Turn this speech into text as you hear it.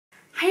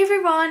Hi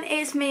everyone,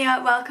 it's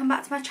Mia, welcome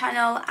back to my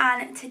channel,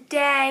 and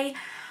today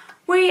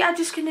we are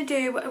just going to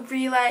do a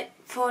really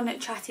fun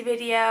chatty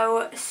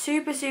video,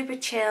 super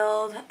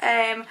chilled.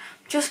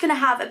 Just going to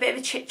have a bit of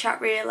a chit chat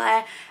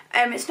really.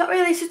 It's not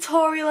really a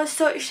tutorial as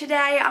such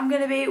today. I'm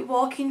going to be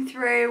walking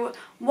through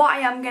what I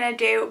am going to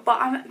do,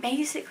 but I'm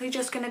basically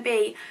just going to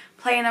be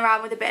playing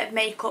around with a bit of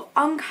makeup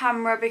on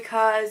camera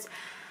because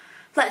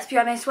let's be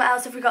honest, what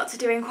else have we got to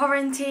do in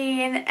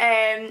quarantine?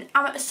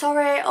 I'm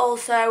sorry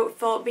also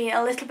for being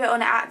a little bit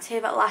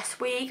inactive last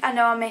week. I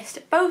know I missed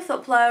both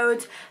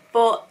uploads,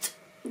 but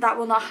that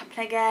will not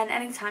happen again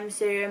anytime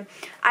soon.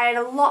 I had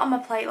a lot on my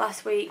plate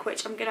last week,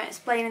 which I'm going to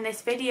explain in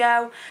this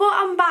video. But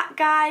I'm back,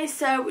 guys,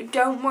 so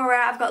don't worry.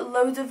 I've got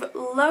loads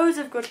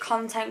of good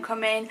content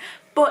coming.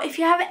 But if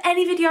you have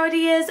any video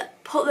ideas,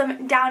 put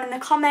them down in the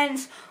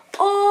comments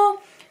or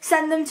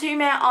send them to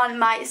me on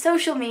my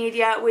social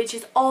media, which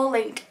is all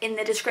linked in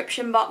the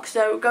description box,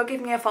 so go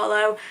give me a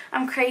follow.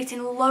 I'm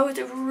creating loads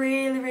of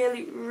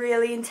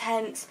really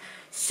intense,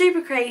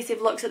 super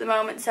creative looks at the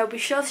moment, so be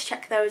sure to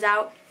check those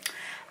out.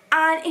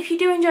 And if you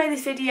do enjoy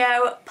this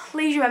video,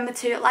 please remember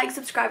to like,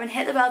 subscribe and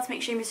hit the bell to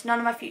make sure you miss none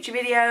of my future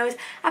videos.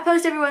 I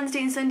post every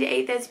Wednesday and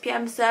Sunday 8:30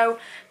 PM, so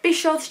be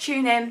sure to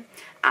tune in.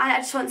 And I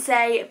just want to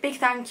say a big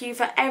thank you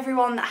for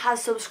everyone that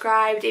has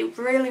subscribed. It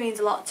really means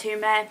a lot to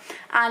me.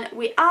 And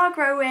we are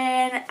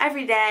growing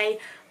every day,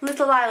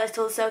 little by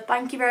little, so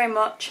thank you very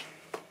much.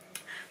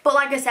 But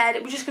like I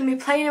said, we're just going to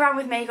be playing around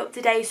with makeup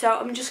today, so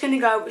I'm just going to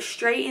go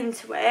straight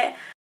into it.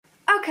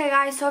 Okay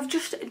guys, so I've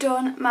just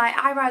done my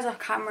eyebrows off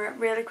camera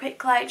really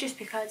quickly just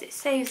because it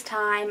saves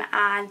time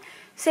and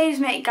saves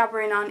me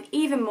gabbering on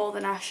even more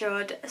than I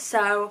should.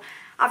 So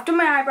I've done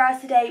my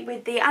eyebrows today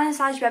with the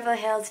Anastasia Beverly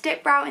Hills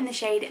Dip Brow in the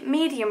shade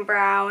Medium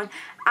Brown,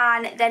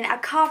 and then I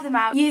carved them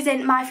out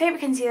using my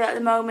favourite concealer at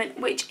the moment,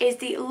 which is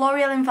the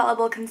L'Oreal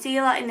Infallible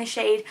Concealer in the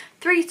shade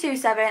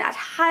 327. I'd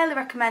highly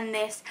recommend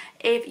this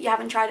if you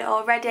haven't tried it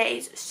already.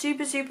 It's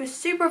super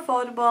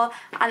affordable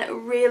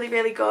and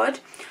really good.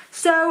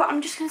 So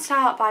I'm just going to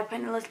start by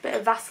putting a little bit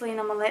of Vaseline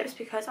on my lips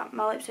because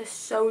my lips are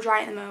so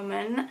dry at the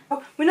moment.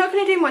 We're not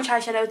going to do much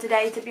eyeshadow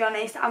today, to be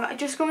honest. I'm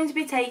just going to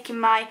be taking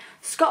my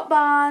Scott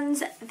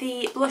Barnes,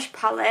 the blush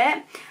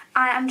palette, and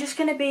I'm just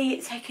going to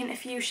be taking a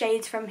few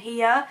shades from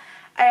here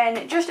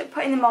and just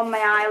putting them on my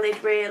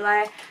eyelid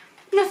really.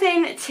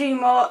 Nothing too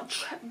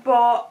much,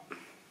 but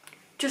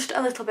just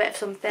a little bit of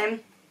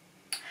something.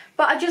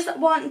 But I just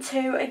want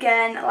to,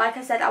 again, like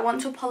I said, I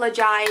want to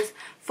apologise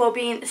for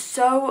being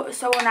so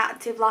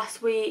inactive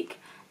last week.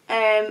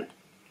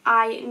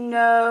 I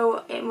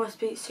know it must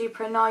be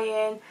super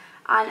annoying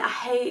and I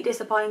hate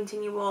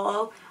disappointing you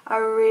all. I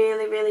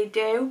really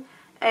do.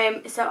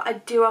 So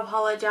I do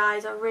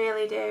apologise, I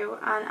really do,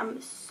 and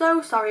I'm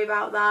so sorry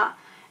about that.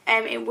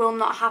 It will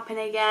not happen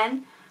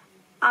again,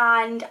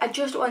 and I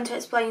just want to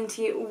explain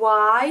to you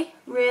why,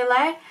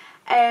 really.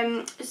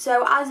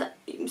 So as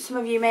some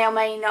of you may or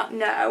may not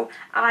know,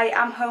 I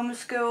am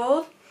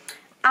homeschooled,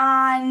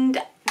 and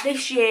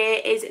this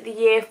year is the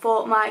year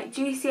for my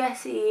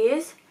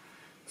GCSEs.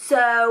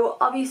 So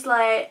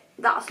obviously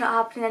that's not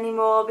happening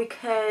anymore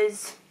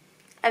because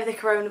of the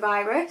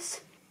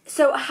coronavirus.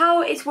 So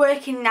how it's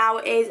working now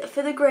is,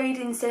 for the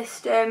grading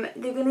system,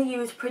 they're going to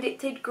use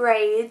predicted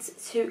grades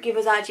to give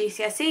us our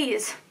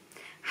GCSEs.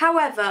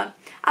 However,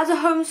 as a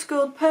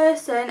homeschooled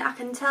person, I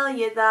can tell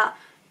you that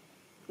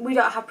we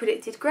don't have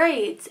predicted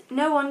grades.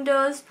 No one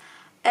does,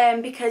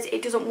 because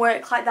it doesn't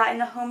work like that in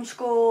the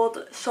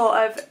homeschooled sort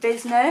of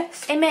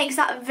business. It makes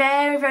that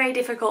very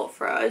difficult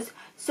for us.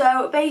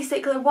 So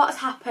basically what's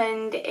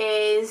happened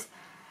is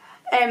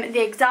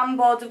the exam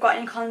boards have got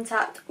in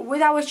contact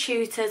with our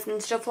tutors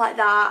and stuff like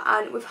that,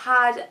 and we've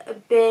had a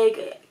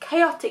big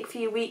chaotic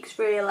few weeks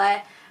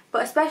really,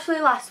 but especially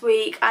last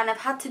week, and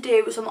I've had to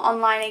do some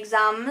online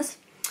exams,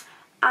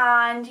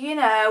 and you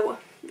know,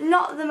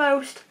 not the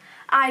most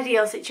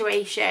ideal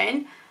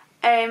situation,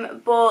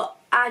 but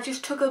I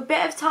just took a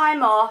bit of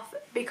time off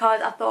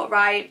because I thought,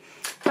 right,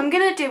 if I'm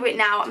gonna do it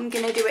now, I'm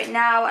gonna do it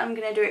now, I'm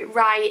gonna do it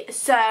right,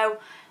 so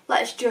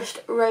let's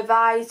just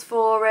revise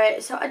for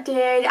it. So I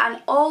did,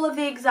 and all of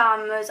the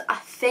exams I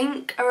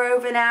think are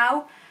over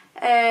now,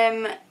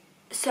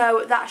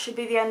 so that should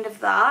be the end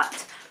of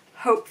that,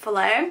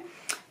 hopefully,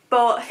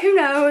 but who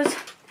knows,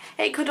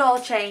 it could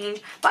all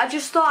change. But I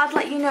just thought I'd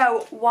let you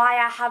know why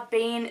I have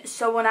been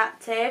so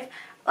inactive.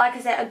 Like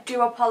I said, I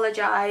do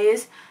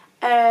apologise,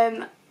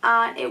 and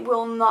it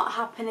will not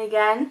happen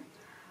again.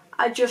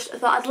 I just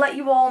thought I'd let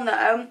you all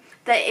know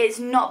that it's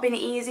not been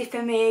easy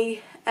for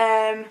me,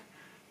 and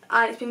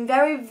it's been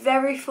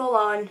very full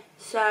on,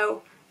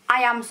 so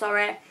I am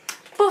sorry,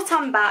 but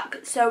I'm back,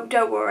 so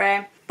don't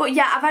worry. But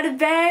yeah, I've had a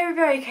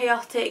very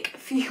chaotic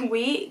few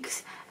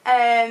weeks,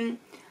 and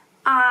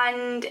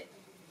I'm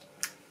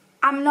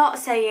not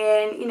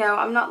saying, you know,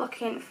 I'm not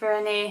looking for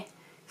any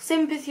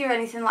sympathy or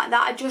anything like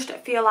that. I just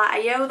feel like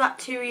I owe that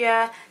to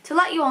you, to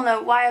let you all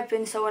know why I've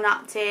been so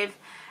inactive.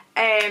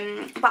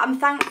 But I'm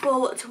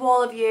thankful to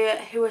all of you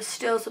who are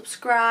still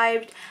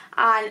subscribed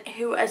and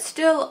who are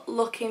still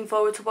looking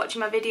forward to watching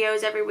my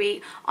videos every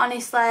week.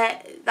 Honestly,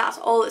 that's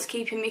all that's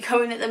keeping me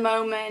going at the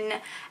moment.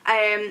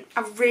 I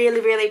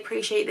really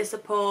appreciate the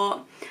support,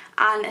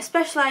 and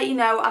especially, you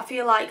know, I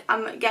feel like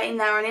I'm getting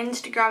there on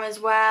Instagram as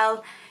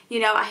well. You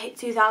know, I hit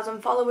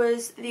 2,000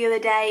 followers the other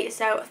day,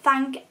 so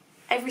thank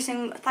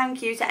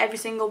you to every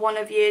single one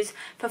of you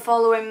for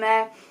following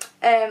me.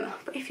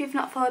 But if you've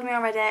not followed me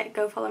already,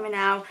 go follow me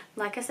now.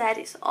 Like I said,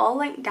 it's all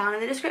linked down in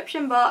the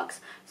description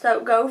box,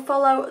 so go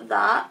follow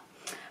that.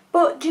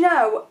 But you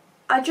know,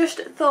 I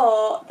just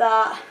thought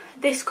that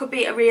this could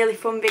be a really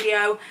fun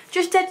video,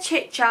 just dead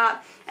chit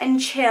chat and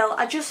chill.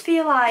 I just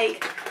feel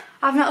like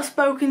I've not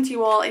spoken to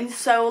you all in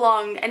so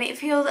long, and it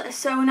feels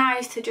so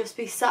nice to just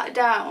be sat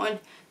down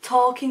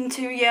talking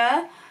to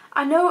you.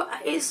 I know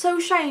it's so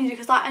strange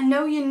because, like, I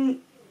know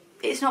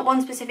it's not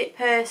one specific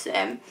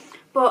person,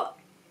 but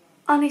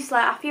honestly,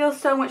 I feel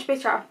so much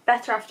better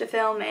after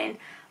filming.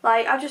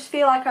 Like, I just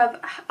feel like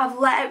I've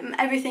let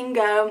everything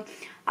go.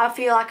 I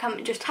feel like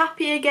I'm just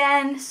happy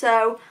again.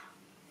 So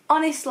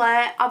honestly,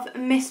 I've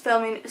missed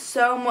filming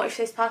so much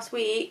this past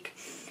week,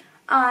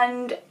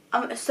 and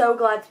I'm so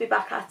glad to be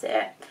back at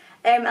it.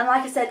 And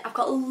like I said, I've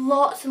got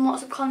lots and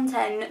lots of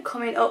content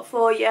coming up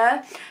for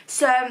you.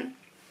 So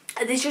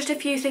there's just a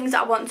few things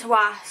that I want to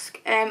ask.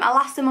 I'll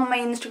ask them on my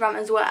Instagram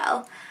as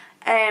well,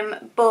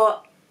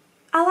 but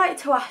I like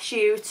to ask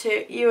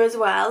you as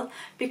well,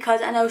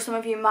 because I know some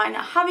of you might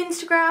not have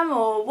Instagram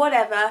or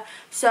whatever,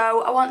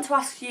 so I want to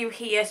ask you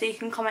here so you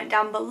can comment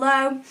down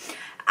below.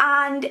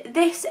 And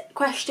this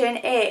question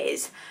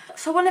is,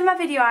 so one of my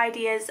video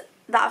ideas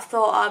that I've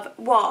thought of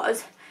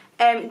was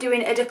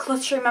doing a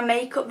decluttering my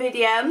makeup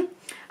video, and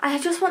I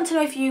just want to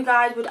know if you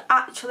guys would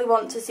actually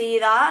want to see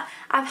that.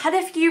 I've had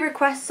a few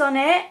requests on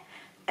it,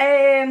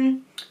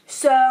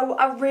 so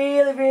I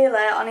really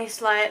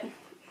honestly,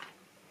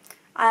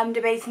 I'm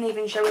debating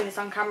even showing this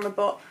on camera,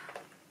 but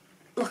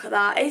look at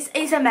that,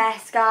 it's a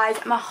mess,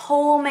 guys. My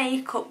whole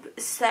makeup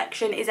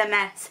section is a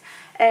mess.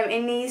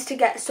 It needs to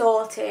get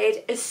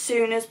sorted as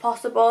soon as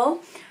possible,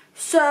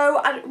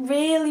 so I'd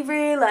really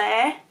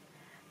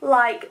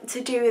like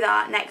to do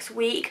that next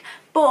week.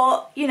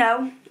 But you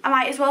know, I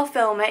might as well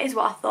film it, is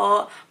what I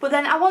thought. But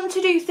then I want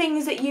to do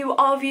things that you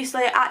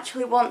obviously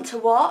actually want to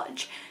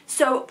watch,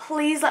 so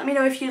please let me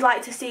know if you'd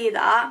like to see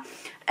that.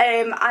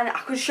 And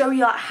I could show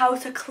you like how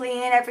to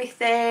clean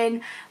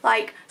everything.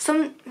 Like,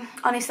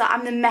 honestly,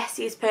 I'm the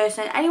messiest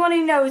person. Anyone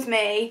who knows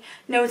me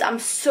knows I'm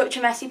such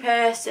a messy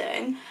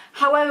person.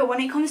 However,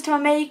 when it comes to my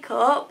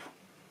makeup,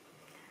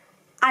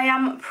 I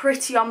am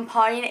pretty on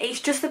point. It's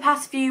just the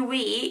past few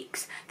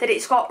weeks that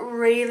it's got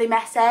really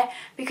messy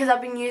because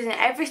I've been using it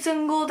every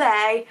single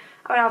day.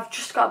 I mean, I've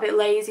just got a bit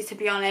lazy, to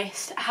be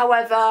honest.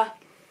 However,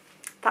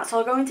 that's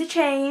all going to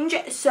change.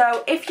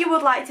 So if you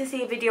would like to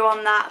see a video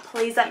on that,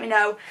 please let me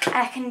know, and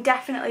I can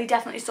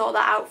definitely sort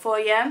that out for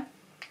you.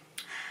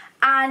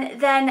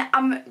 And then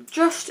I've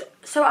just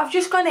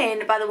gone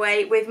in, by the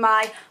way, with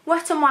my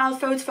Wet n Wild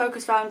Photo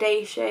Focus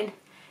foundation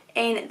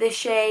in the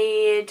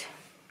shade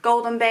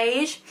Golden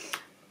Beige.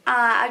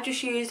 I've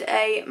just used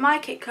a My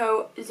Kit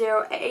Co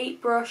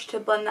 08 brush to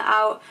blend that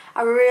out.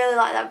 I really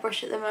like that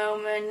brush at the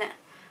moment.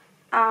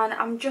 And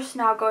I'm just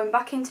now going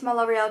back into my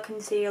L'Oreal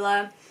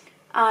concealer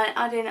and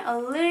adding a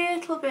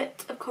little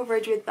bit of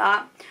coverage with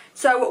that.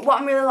 So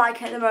what I'm really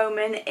liking at the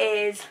moment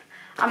is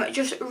I'm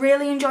just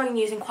really enjoying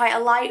using quite a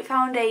light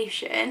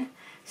foundation.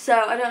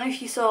 So I don't know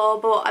if you saw,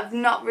 but I've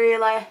not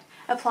really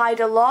applied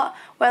a lot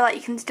where like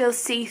you can still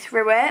see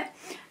through it.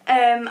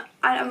 And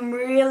I'm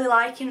really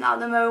liking that at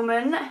the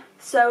moment,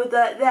 so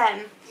that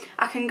then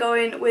I can go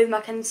in with my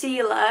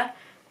concealer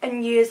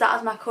and use that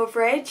as my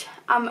coverage.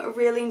 I'm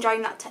really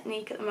enjoying that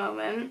technique at the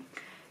moment,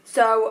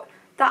 so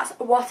that's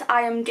what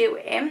I am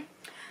doing.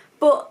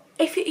 But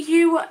if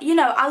you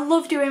know, I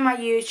love doing my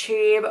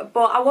YouTube,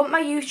 but I want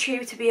my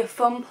YouTube to be a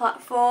fun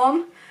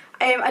platform.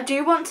 I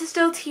do want to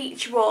still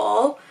teach you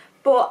all,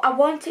 but I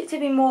want it to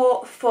be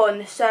more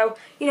fun. So,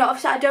 you know,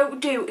 obviously I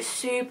don't do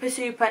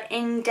super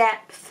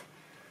in-depth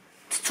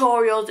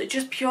tutorials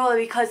just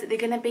purely because they're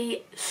going to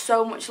be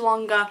so much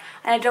longer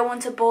and I don't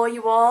want to bore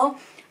you all.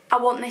 I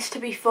want this to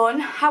be fun.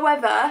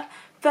 However,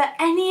 for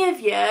any of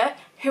you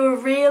who are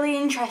really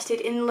interested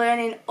in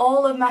learning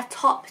all of my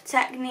top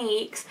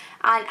techniques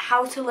and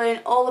how to learn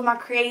all of my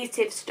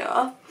creative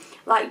stuff,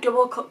 like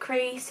double cut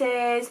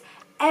creases,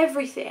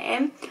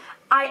 everything,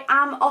 I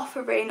am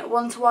offering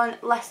one-to-one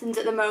lessons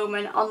at the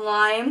moment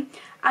online,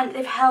 and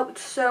they've helped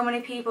so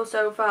many people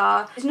so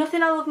far. There's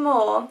nothing I love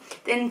more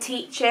than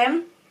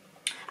teaching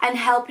and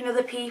helping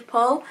other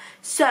people.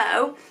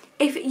 So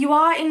if you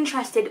are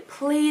interested,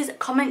 please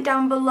comment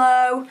down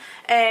below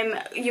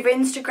your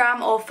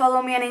Instagram or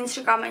follow me on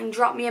Instagram and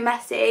drop me a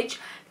message,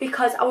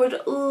 because I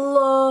would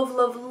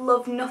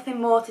love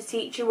nothing more to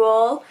teach you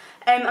all.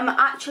 I'm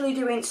actually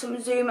doing some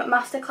Zoom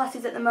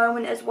masterclasses at the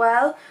moment as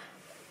well.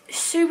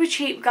 Super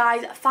cheap,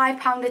 guys,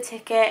 £5 a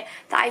ticket.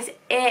 That is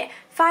it,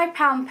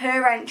 £5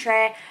 per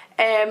entry.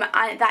 And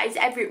that is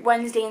every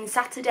Wednesday and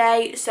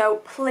Saturday,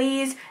 so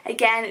please,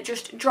 again,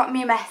 just drop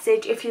me a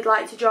message if you'd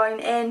like to join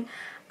in.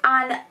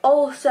 And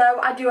also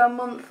I do a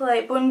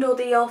monthly bundle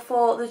deal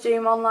for the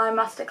Zoom online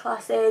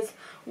masterclasses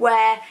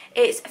where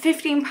it's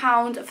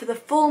 £15 for the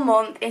full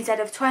month instead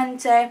of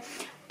 20.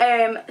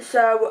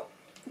 So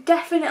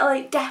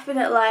definitely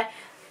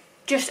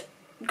just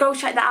go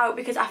check that out,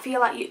 because I feel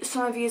like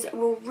some of you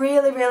will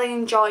really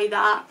enjoy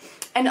that.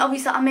 And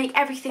obviously I make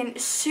everything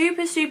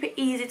super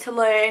easy to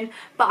learn,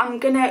 but I'm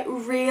gonna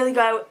really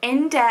go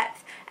in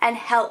depth and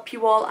help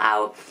you all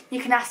out. You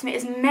can ask me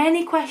as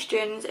many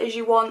questions as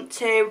you want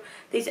to.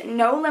 There's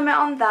no limit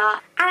on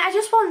that. And I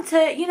just want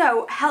to, you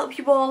know, help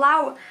you all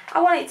out.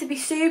 I want it to be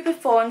super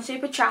fun,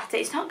 super chatty.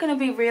 It's not going to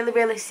be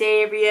really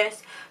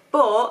serious,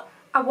 but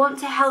I want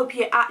to help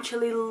you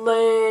actually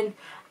learn,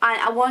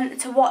 and I want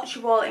to watch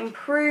you all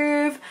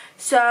improve.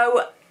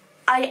 So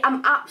I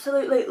am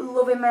absolutely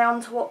loving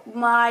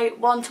my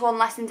one-to-one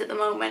lessons at the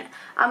moment.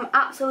 I'm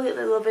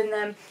absolutely loving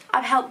them.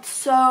 I've helped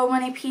so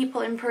many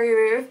people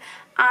improve,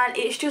 and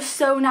it's just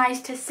so nice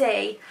to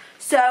see.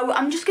 So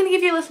I'm just going to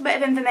give you a little bit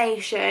of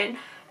information.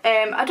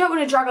 I don't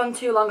want to drag on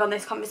too long on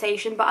this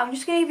conversation, but I'm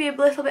just going to give you a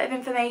little bit of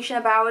information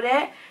about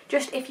it,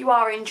 just if you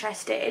are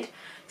interested.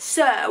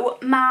 So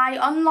my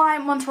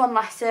online one-to-one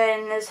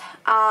lessons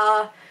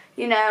are,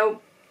 you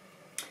know,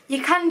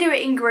 you can do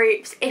it in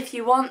groups if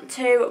you want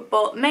to,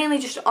 but mainly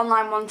just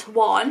online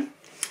one-to-one.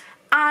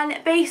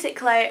 And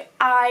basically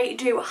I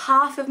do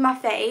half of my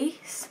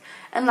face,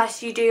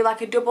 unless you do like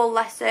a double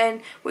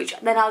lesson, which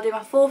then I'll do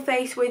my full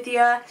face with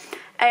you.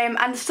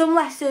 And some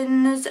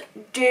lessons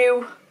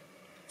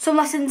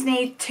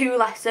need 2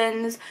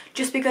 lessons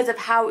just because of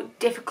how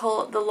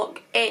difficult the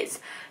look is.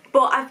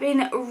 But I've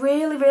been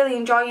really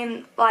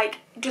enjoying like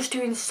just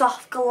doing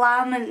soft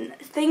glam and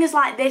things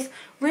like this,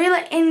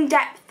 really in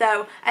depth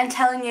though, and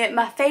telling you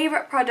my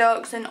favourite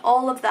products and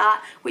all of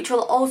that, which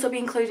will also be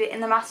included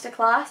in the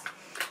masterclass.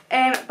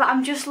 But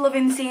I'm just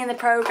loving seeing the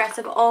progress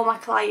of all my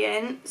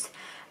clients.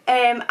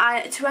 And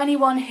to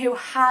anyone who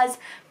has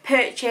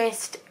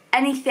purchased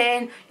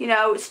anything, you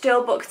know,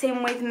 still booked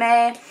in with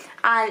me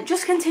and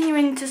just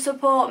continuing to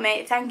support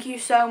me, thank you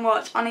so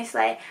much.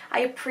 Honestly, I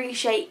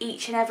appreciate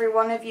each and every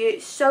one of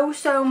you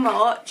so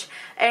much.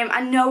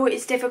 I know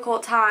it's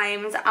difficult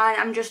times, and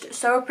I'm just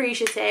so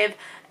appreciative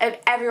of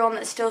everyone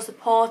that's still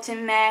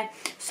supporting me,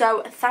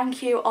 so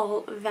thank you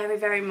all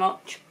very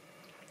much.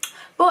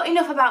 But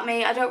enough about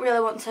me. I don't really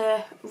want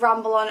to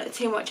ramble on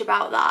too much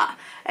about that.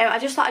 I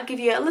just thought I'd give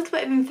you a little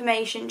bit of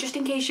information just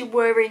in case you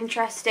were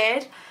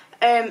interested.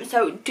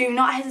 So do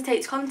not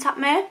hesitate to contact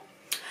me.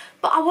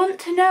 But I want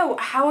to know,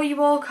 how are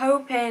you all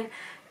coping?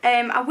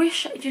 I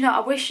wish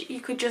you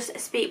could just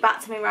speak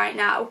back to me right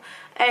now.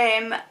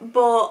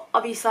 But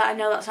obviously I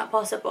know that's not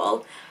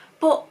possible.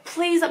 But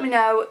please let me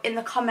know in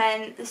the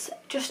comments,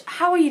 just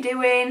how are you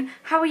doing?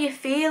 How are you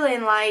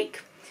feeling?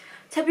 Like,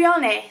 to be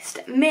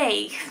honest,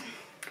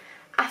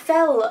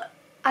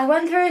 I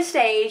went through a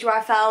stage where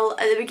I felt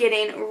at the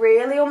beginning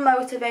really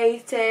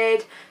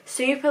unmotivated,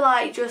 super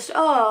like just,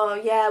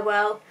 oh yeah,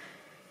 well,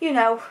 you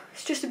know,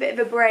 it's just a bit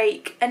of a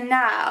break. And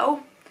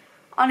now,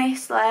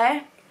 honestly,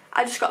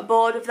 I just got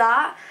bored of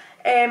that,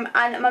 and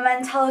my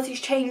mentality's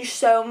changed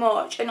so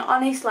much, and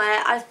honestly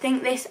I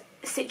think this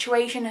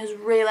situation has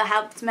really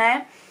helped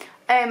me.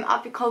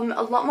 I've become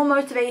a lot more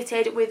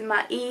motivated with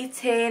my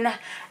eating,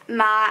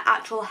 my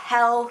actual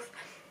health,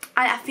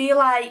 and I feel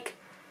like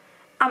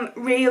I'm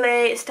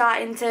really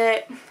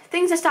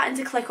things are starting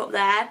to click up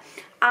there,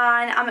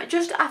 and I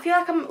feel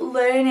like I'm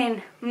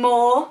learning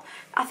more.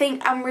 I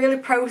think I'm really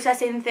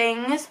processing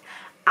things,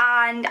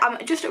 and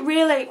I'm just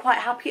really quite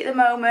happy at the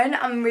moment.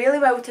 I'm really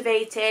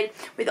motivated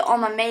with all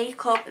my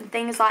makeup and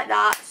things like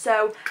that,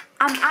 so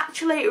I'm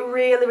actually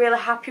really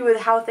happy with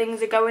how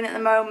things are going at the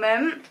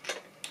moment.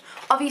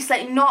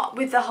 Obviously not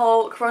with the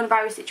whole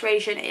coronavirus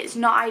situation, it's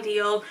not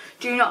ideal,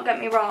 do not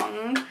get me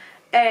wrong,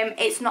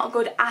 it's not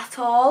good at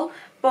all.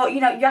 But,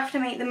 you know, you have to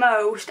make the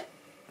most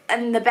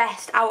and the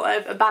best out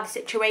of a bad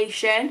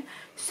situation.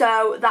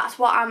 So that's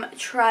what I'm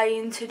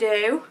trying to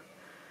do.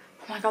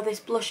 Oh my god, this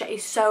blusher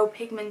is so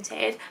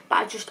pigmented,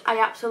 but I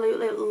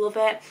absolutely love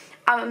it.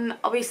 I'm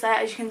obviously,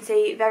 as you can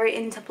see, very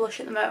into blush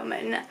at the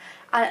moment.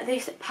 And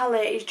this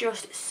palette is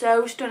just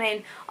so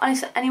stunning.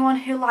 Honestly,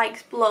 anyone who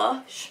likes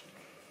blush,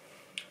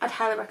 I'd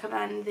highly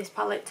recommend this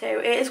palette too.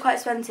 It is quite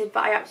expensive,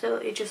 but I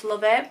absolutely just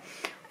love it.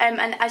 And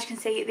as you can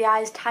see, the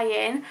eyes tie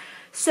in.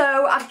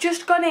 So I've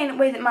just gone in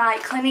with my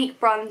Clinique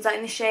bronzer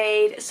in the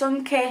shade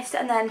Sunkissed,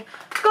 and then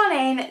gone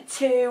in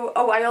to,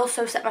 oh, I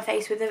also set my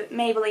face with the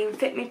Maybelline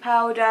Fit Me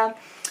powder,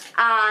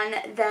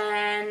 and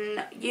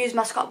then used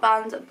my Scott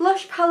Barnes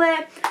blush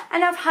palette,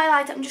 and I've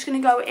highlighted. I'm just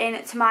going to go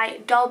in to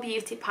my Doll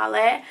Beauty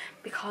palette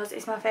because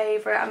it's my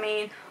favourite. I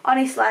mean,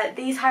 honestly,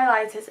 these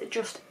highlighters are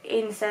just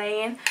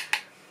insane.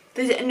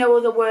 There's no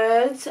other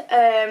words.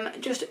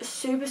 Just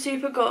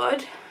super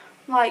good.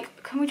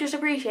 Like, can we just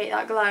appreciate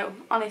that glow?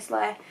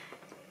 Honestly,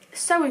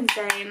 so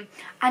insane.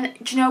 And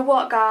do you know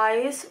what,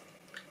 guys?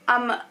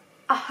 I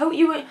hope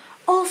you were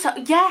also,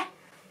 yeah,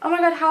 oh my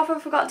god, how have I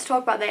forgot to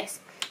talk about this?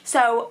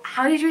 So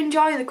how did you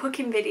enjoy the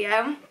cooking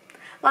video?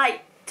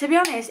 Like, to be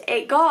honest,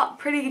 it got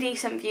pretty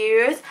decent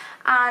views,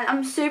 and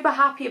I'm super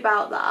happy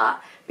about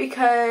that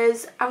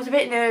because I was a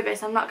bit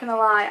nervous, I'm not gonna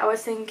lie. I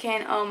was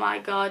thinking, oh my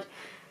god,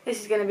 this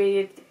is gonna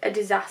be a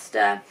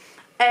disaster.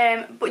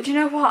 But do you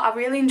know what, I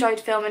really enjoyed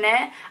filming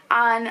it,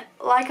 and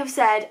like I've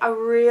said, I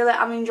really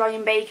am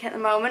enjoying baking at the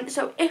moment.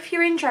 So if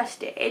you're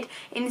interested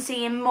in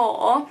seeing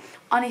more,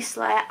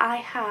 honestly, I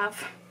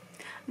have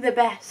the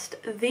best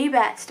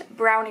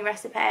brownie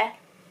recipe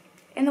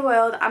in the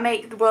world. I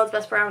make the world's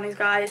best brownies,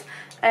 guys.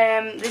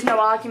 There's no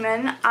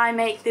argument, I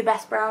make the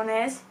best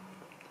brownies.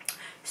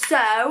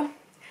 So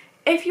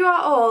if you are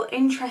all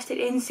interested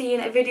in seeing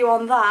a video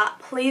on that,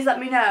 please let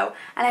me know,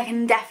 and I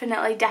can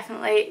definitely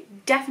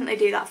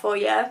do that for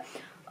you.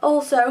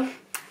 Also,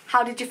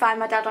 how did you find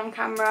my dad on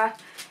camera?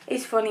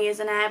 He's funny,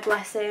 isn't it?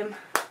 Bless him.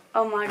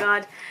 Oh my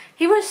god,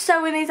 he was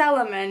so in his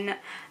element.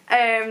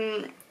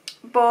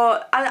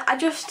 But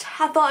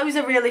I thought it was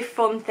a really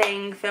fun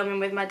thing filming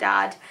with my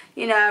dad.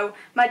 You know,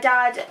 my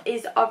dad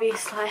is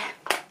obviously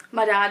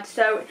my dad,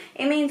 so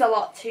it means a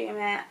lot to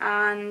me,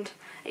 and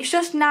it's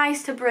just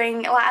nice to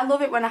bring, like, I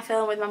love it when I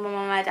film with my mum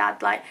and my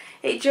dad. Like,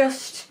 it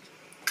just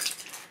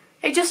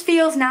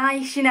feels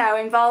nice, you know,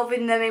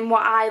 involving them in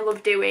what I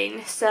love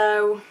doing.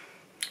 So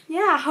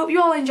yeah, I hope you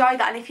all enjoyed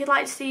that, and if you'd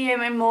like to see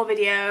him in more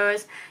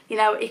videos, you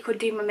know, he could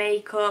do my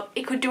makeup,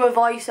 he could do a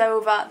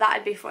voiceover,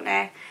 that'd be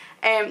funny,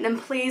 then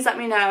please let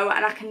me know,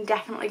 and I can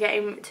definitely get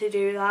him to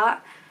do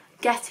that.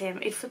 Get him,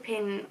 he'd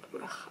flipping,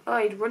 oh,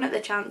 he'd run at the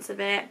chance of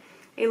it,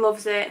 he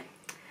loves it.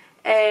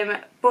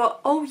 But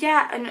oh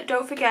yeah, and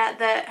don't forget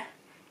that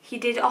he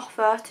did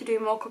offer to do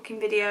more cooking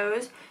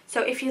videos.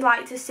 So if you'd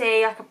like to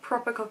see like a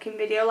proper cooking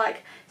video,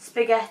 like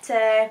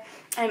spaghetti,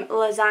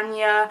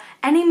 lasagna,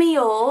 any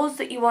meals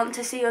that you want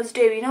to see us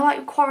do, you know,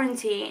 like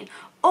quarantine.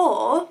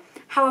 Or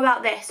how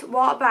about this,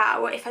 what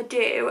about if I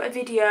do a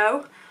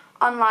video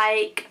on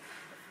like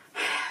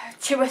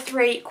 2 or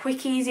 3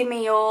 quick easy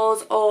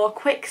meals or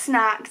quick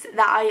snacks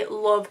that I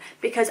love,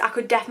 because I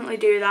could definitely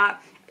do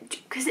that.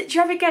 Because do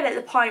you ever get at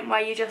the point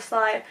where you're just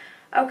like,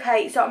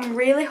 okay, so I'm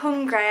really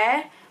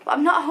hungry, but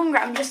I'm not hungry,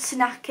 I'm just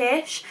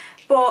snackish,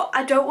 but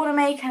I don't want to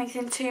make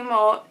anything too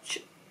much,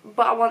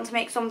 but I want to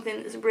make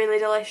something that's really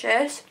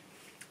delicious.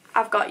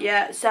 I've got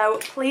you. So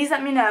please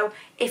let me know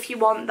if you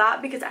want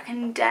that, because I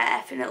can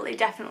definitely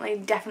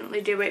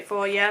do it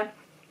for you.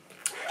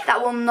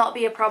 That will not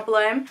be a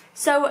problem.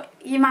 So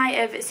you might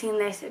have seen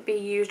this be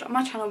used on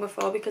my channel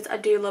before, because I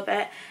do love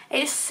it.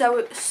 It's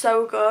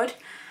so good.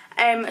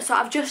 So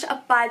I've just,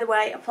 by the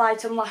way, applied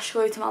some lash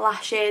glue to my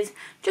lashes,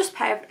 just a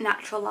pair of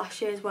natural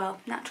lashes, well,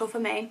 natural for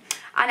me,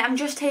 and I'm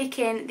just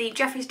taking the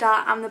Jeffree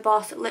Star and the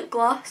Boss lip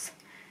gloss.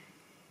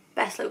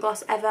 Best lip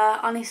gloss ever,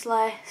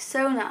 honestly,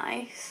 so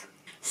nice.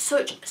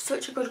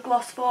 Such a good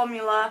gloss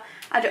formula.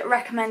 I'd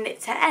recommend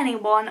it to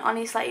anyone,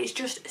 honestly, it's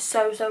just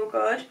so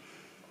good.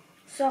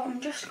 So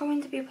I'm just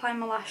going to be applying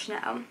my lash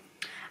now,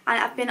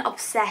 and I've been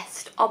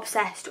obsessed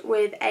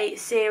with a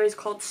series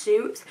called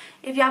Suits.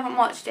 If you haven't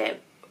watched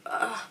it,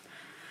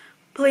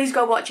 please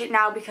go watch it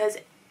now, because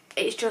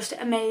it's just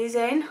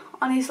amazing.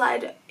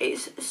 Honestly,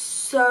 it's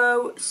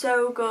so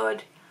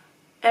good.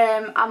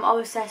 I'm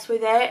obsessed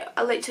with it.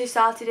 I literally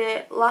started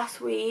it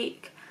last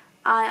week.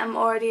 I am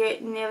already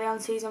nearly on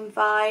season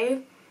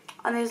 5,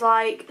 and there's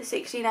like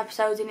 16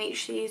 episodes in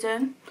each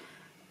season.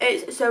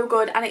 It's so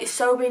good, and it's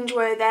so binge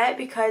worthy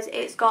because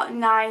it's got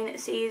 9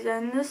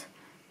 seasons.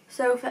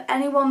 So for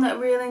anyone that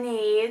really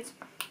needs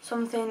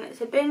something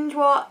to binge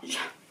watch,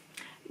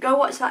 go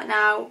watch that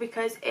now,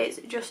 because it's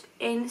just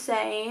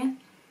insane.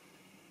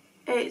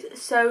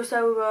 It's so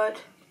good.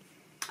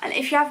 And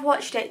if you have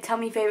watched it, tell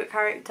me your favourite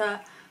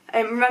character.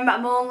 Remember,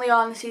 I'm only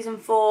on season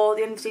 4,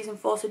 the end of season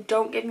 4, so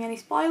don't give me any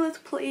spoilers,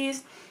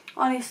 please.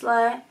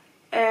 Honestly.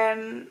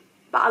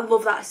 But I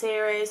love that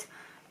series.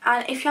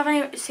 And if you have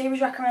any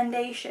series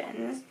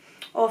recommendations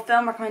or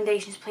film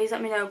recommendations, please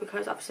let me know,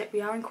 because obviously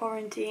we are in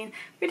quarantine.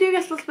 We do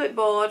get a little bit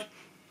bored.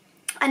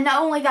 And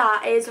not only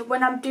that, is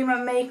when I'm doing my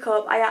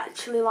makeup, I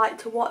actually like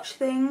to watch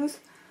things.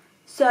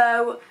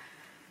 So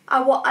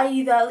I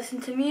either listen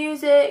to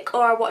music,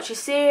 or I watch a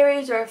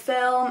series or a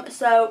film.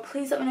 So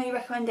please let me know your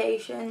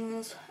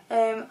recommendations.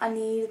 I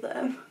need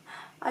them.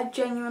 I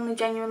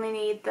genuinely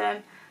need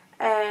them.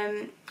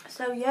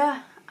 So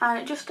yeah, and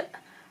I just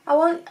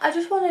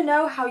want to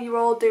know how you're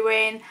all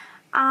doing,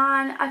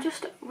 and I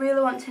just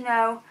really want to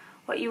know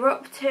what you're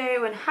up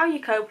to and how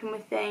you're coping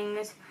with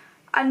things.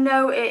 I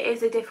know it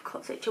is a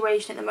difficult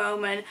situation at the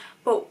moment,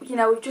 but you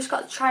know, we've just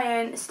got to try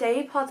and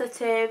stay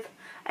positive.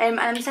 And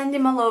I'm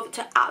sending my love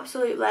to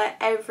absolutely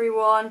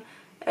everyone.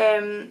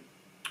 I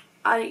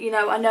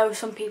know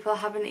some people are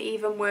having it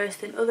even worse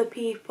than other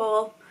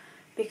people,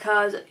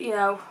 because you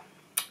know,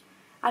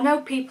 I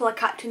know people are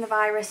catching the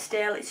virus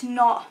still. It's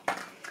not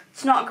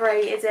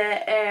great, is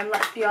it?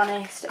 Let's be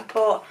honest.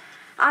 But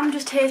I'm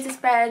just here to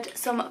spread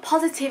some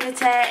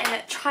positivity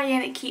and try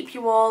and keep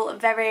you all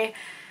very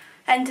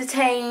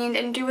entertained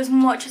and do as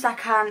much as I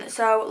can.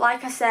 So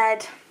like I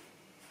said,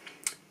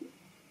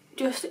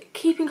 just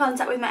keep in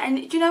contact with me.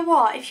 And do you know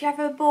what, if you're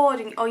ever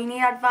bored or you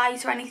need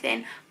advice or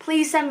anything,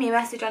 please send me a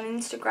message on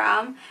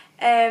Instagram.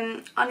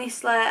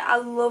 Honestly, I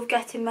love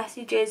getting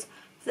messages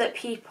that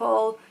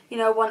people, you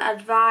know, want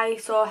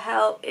advice or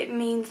help. It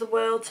means the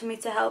world to me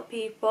to help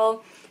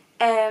people.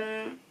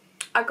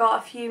 I got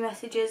a few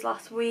messages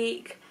last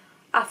week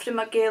after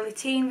my girly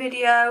teen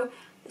video,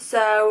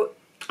 so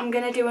I'm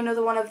going to do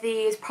another one of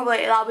these. Probably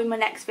that'll be my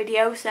next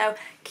video, so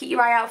keep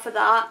your eye out for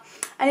that.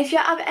 And if you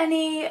have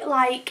any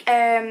like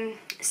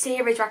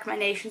series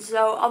recommendations,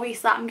 so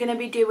obviously I'm going to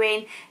be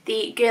doing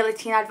the girly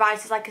teen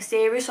advice as like a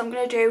series, so I'm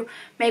going to do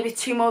maybe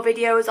 2 more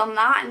videos on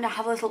that and I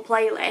have a little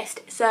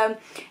playlist. So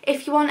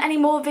if you want any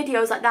more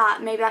videos like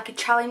that, maybe like a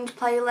challenge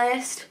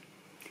playlist,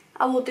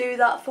 I will do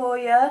that for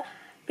you,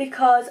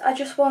 because I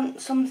just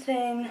want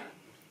something,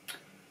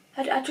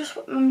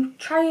 I'm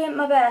trying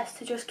my best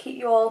to just keep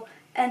you all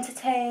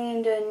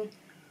entertained, and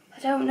I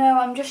don't know,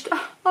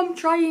 I'm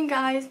trying,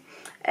 guys.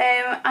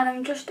 And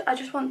I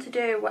just want to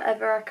do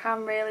whatever I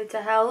can really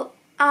to help.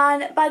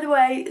 And by the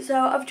way, so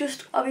I've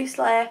just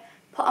obviously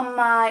put on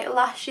my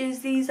lashes.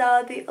 These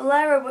are the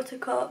Alero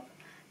Buttercup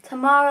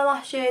Tamara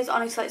lashes,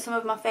 honestly like some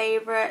of my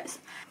favourites.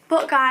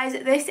 But guys,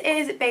 this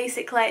is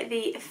basically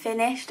the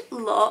finished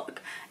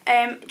look.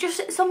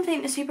 Just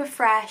something super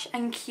fresh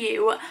and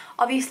cute.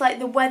 Obviously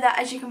the weather,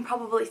 as you can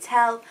probably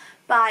tell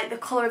by the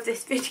colour of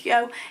this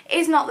video,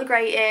 is not the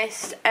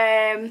greatest.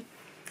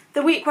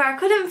 The week where I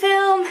couldn't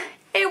film,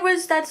 it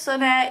was dead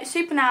sunny,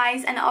 super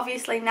nice, and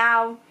obviously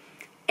now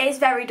it's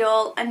very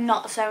dull and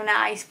not so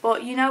nice.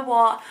 But you know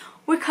what,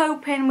 we're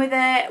coping with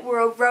it,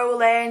 we're all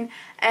rolling,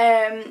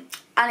 and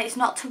it's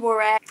not to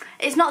worry.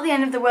 It's not the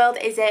end of the world,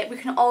 is it? We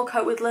can all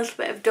cope with a little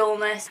bit of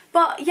dullness.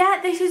 But yeah,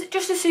 this is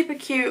just a super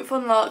cute,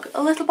 fun look.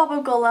 A little bob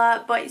of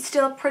colour, but it's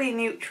still pretty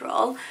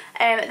neutral.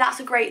 That's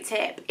a great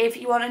tip. If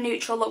you want a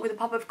neutral look with a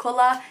pop of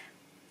colour,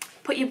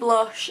 put your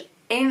blush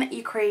in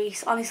your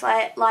crease.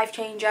 Honestly, life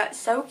changer.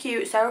 So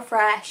cute, so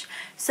fresh.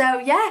 So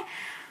yeah.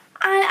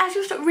 And I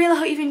just really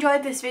hope you've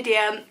enjoyed this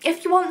video.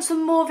 If you want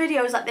some more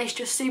videos like this,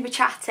 just super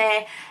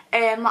chatty,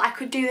 I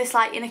could do this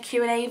like in a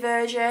Q&A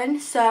version.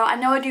 So I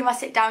know I do my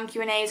sit down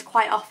Q&As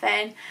quite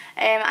often,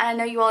 and I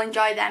know you all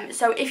enjoy them.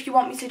 So if you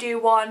want me to do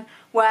one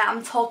where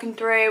I'm talking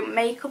through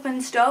makeup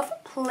and stuff,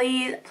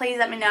 please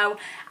let me know.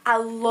 I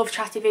love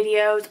chatty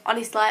videos.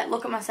 Honestly,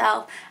 look at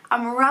myself.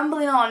 I'm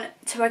rambling on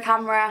to a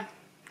camera.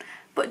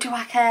 But do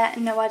I care?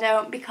 No, I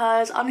don't,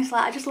 because honestly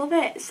I just love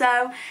it.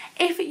 So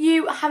if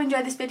you have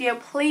enjoyed this video,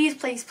 please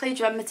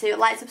remember to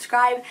like,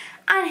 subscribe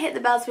and hit the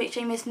bell to make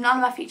sure you miss none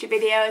of my future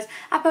videos.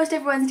 I post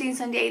every Wednesday and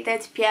Sunday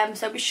 8:30 PM,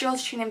 so be sure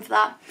to tune in for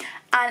that.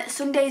 And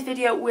Sunday's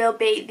video will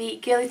be the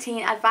girly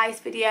teen advice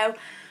video,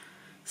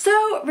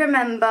 so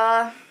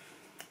remember,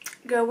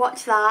 go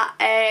watch that.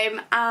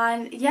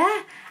 And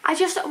yeah, I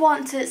just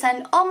want to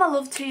send all my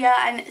love to you,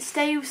 and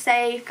stay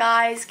safe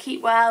guys,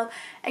 keep well.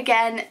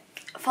 Again,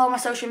 follow my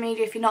social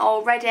media if you're not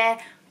already.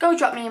 Go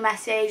drop me a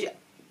message,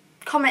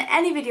 comment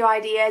any video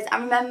ideas,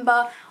 and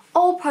remember,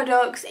 all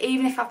products,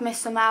 even if I've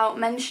missed some out,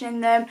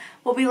 mentioning them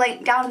will be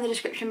linked down in the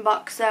description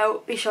box,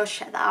 so be sure to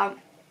check that out.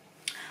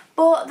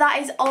 But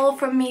that is all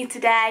from me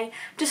today.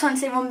 Just want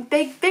to say one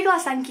big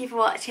last thank you for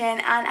watching,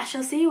 and I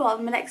shall see you all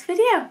in my next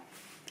video.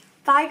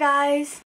 Bye guys.